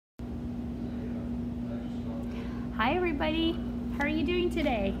Hi everybody, how are you doing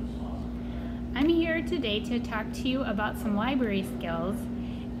today? I'm here today to talk to you about some library skills,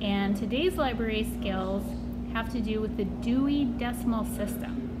 and today's library skills have to do with the Dewey Decimal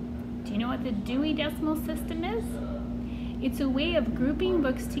System. Do you know what the Dewey Decimal System is? It's a way of grouping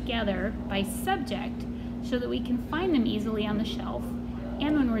books together by subject so that we can find them easily on the shelf,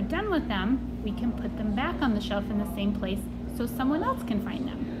 and when we're done with them, we can put them back on the shelf in the same place so someone else can find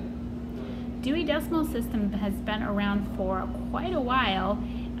them. Dewey Decimal System has been around for quite a while.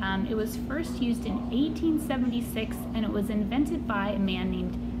 It was first used in 1876 and it was invented by a man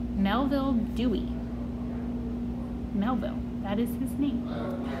named Melville Dewey. Melville, that is his name.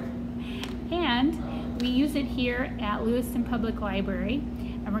 And we use it here at Lewiston Public Library,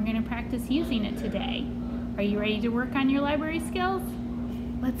 and we're going to practice using it today. Are you ready to work on your library skills?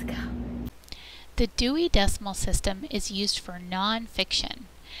 Let's go. The Dewey Decimal System is used for nonfiction.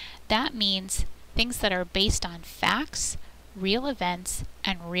 That means things that are based on facts, real events,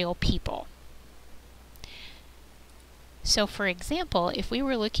 and real people. So for example, if we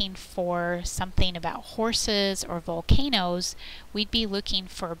were looking for something about horses or volcanoes, we'd be looking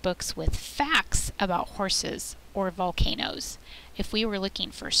for books with facts about horses or volcanoes. If we were looking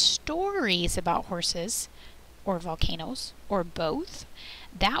for stories about horses or volcanoes, or both,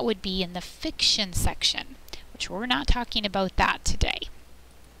 that would be in the fiction section, which we're not talking about that today.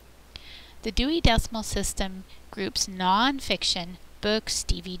 The Dewey Decimal System groups nonfiction, books,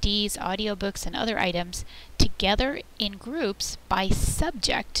 DVDs, audiobooks, and other items together in groups by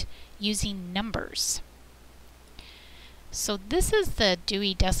subject using numbers. So this is the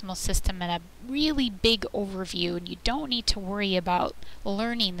Dewey Decimal System in a really big overview, and you don't need to worry about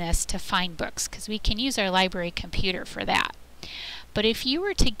learning this to find books because we can use our library computer for that. But if you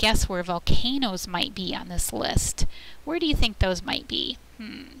were to guess where volcanoes might be on this list, where do you think those might be?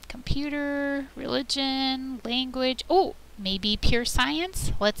 Computer, religion, language, oh, maybe pure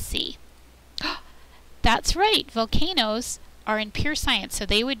science? Let's see. That's right, volcanoes are in pure science, so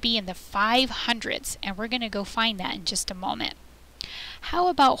they would be in the 500s, and we're going to go find that in just a moment. How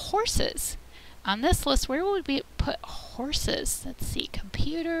about horses? On this list, where would we put horses? Let's see,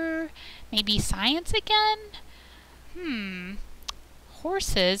 computer, maybe science again?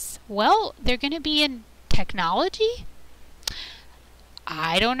 Horses, well, they're going to be in technology?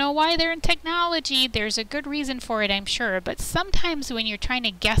 I don't know why they're in technology. There's a good reason for it, I'm sure, but sometimes when you're trying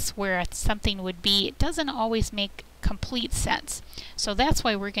to guess where something would be, it doesn't always make complete sense. So that's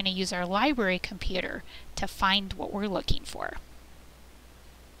why we're going to use our library computer to find what we're looking for.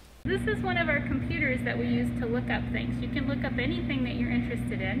 This is one of our computers that we use to look up things. You can look up anything that you're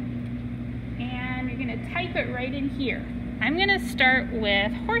interested in, and you're going to type it right in here. I'm going to start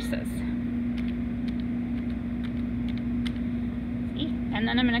with horses. And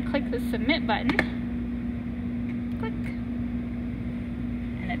then I'm going to click the submit button. Click.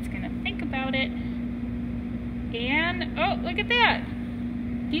 And it's going to think about it. And, oh, look at that.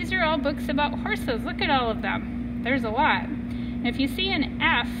 These are all books about horses. Look at all of them. There's a lot. And if you see an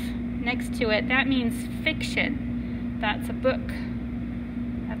F next to it, that means fiction. That's a book.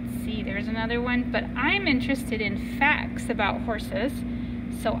 Let's see, there's another one. But I'm interested in facts about horses,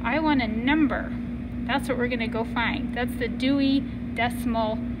 so I want a number. That's what we're going to go find. That's the Dewey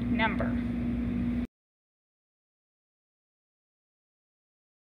Decimal number.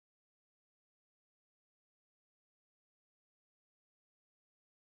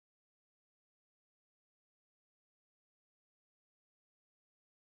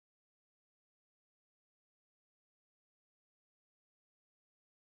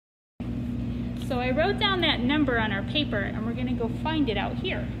 So I wrote down that number on our paper, and we're going to go find it out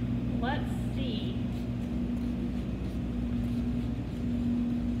here. Let's see.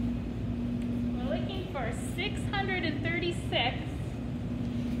 We're looking for 636.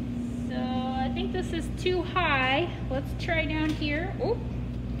 So I think this is too high. Let's try down here. Oh,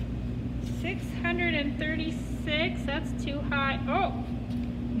 636. That's too high. Oh,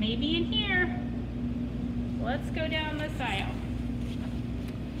 maybe in here. Let's go down this aisle.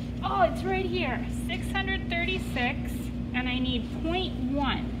 Oh, it's right here, 636, and I need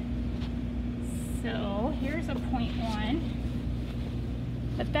 0.1. So here's a 0.1,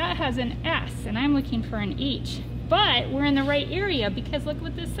 but that has an S, and I'm looking for an H. But we're in the right area because look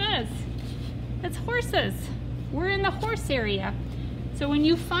what this says. It's horses. We're in the horse area. So when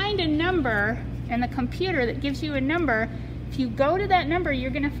you find a number in the computer that gives you a number, if you go to that number, you're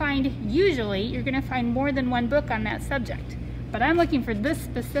going to find, usually, you're going to find more than one book on that subject. But I'm looking for this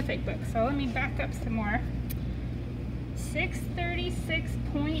specific book, so let me back up some more.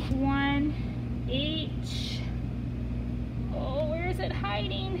 636.1 H. Oh, where is it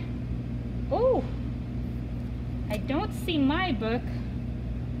hiding? Oh, I don't see my book,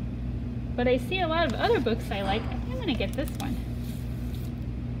 but I see a lot of other books I like. I'm gonna get this one.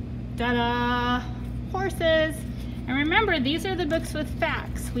 Ta-da! Horses. And remember, these are the books with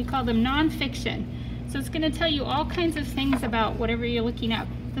facts. We call them nonfiction. So it's gonna tell you all kinds of things about whatever you're looking up.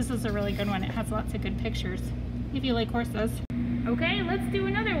 This is a really good one. It has lots of good pictures, if you like horses. Okay, let's do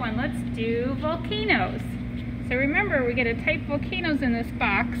another one. Let's do volcanoes. So remember, we gotta type volcanoes in this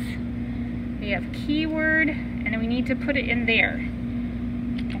box. We have keyword, and then we need to put it in there.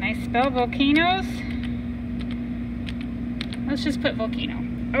 Can I spell volcanoes? Let's just put volcano.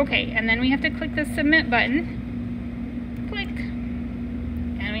 Okay, and then we have to click the submit button. Click.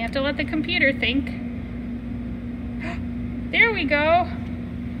 And we have to let the computer think. There we go.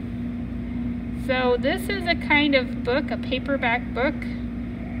 So this is a kind of book, a paperback book.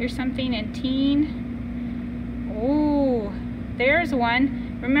 Here's something in teen. Oh, there's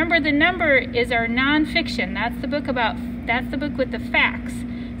one. Remember, the number is our nonfiction. That's the book with the facts.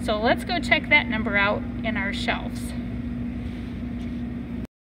 So let's go check that number out in our shelves.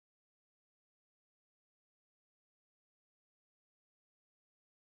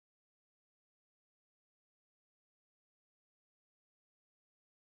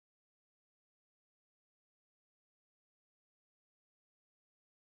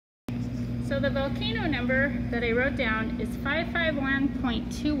 So the volcano number that I wrote down is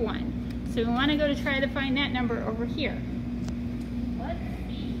 551.21. So we want to go to try to find that number over here. Let's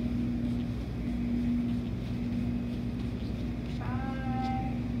see.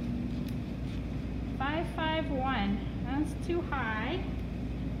 551. That's too high.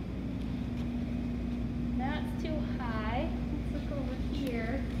 That's too high. Let's look over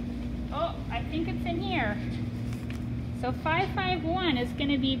here. Oh, I think it's in here. So 551 is going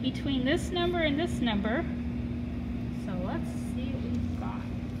to be between this number and this number. So let's see what we've got.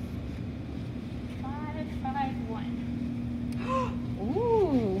 551.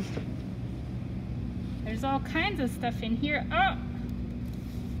 Ooh! There's all kinds of stuff in here. Oh!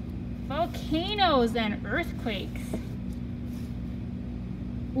 Volcanoes and earthquakes.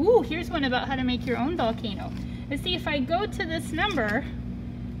 Ooh, here's one about how to make your own volcano. Let's see, if I go to this number,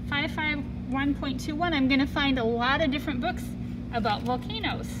 551.21, I'm going to find a lot of different books about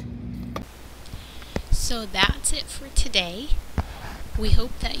volcanoes. So that's it for today. We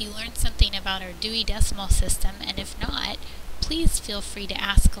hope that you learned something about our Dewey Decimal System, and if not, please feel free to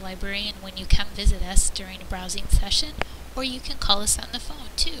ask a librarian when you come visit us during a browsing session, or you can call us on the phone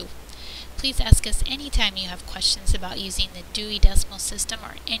too. Please ask us anytime you have questions about using the Dewey Decimal System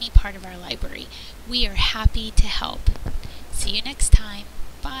or any part of our library. We are happy to help. See you next time.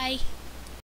 Bye.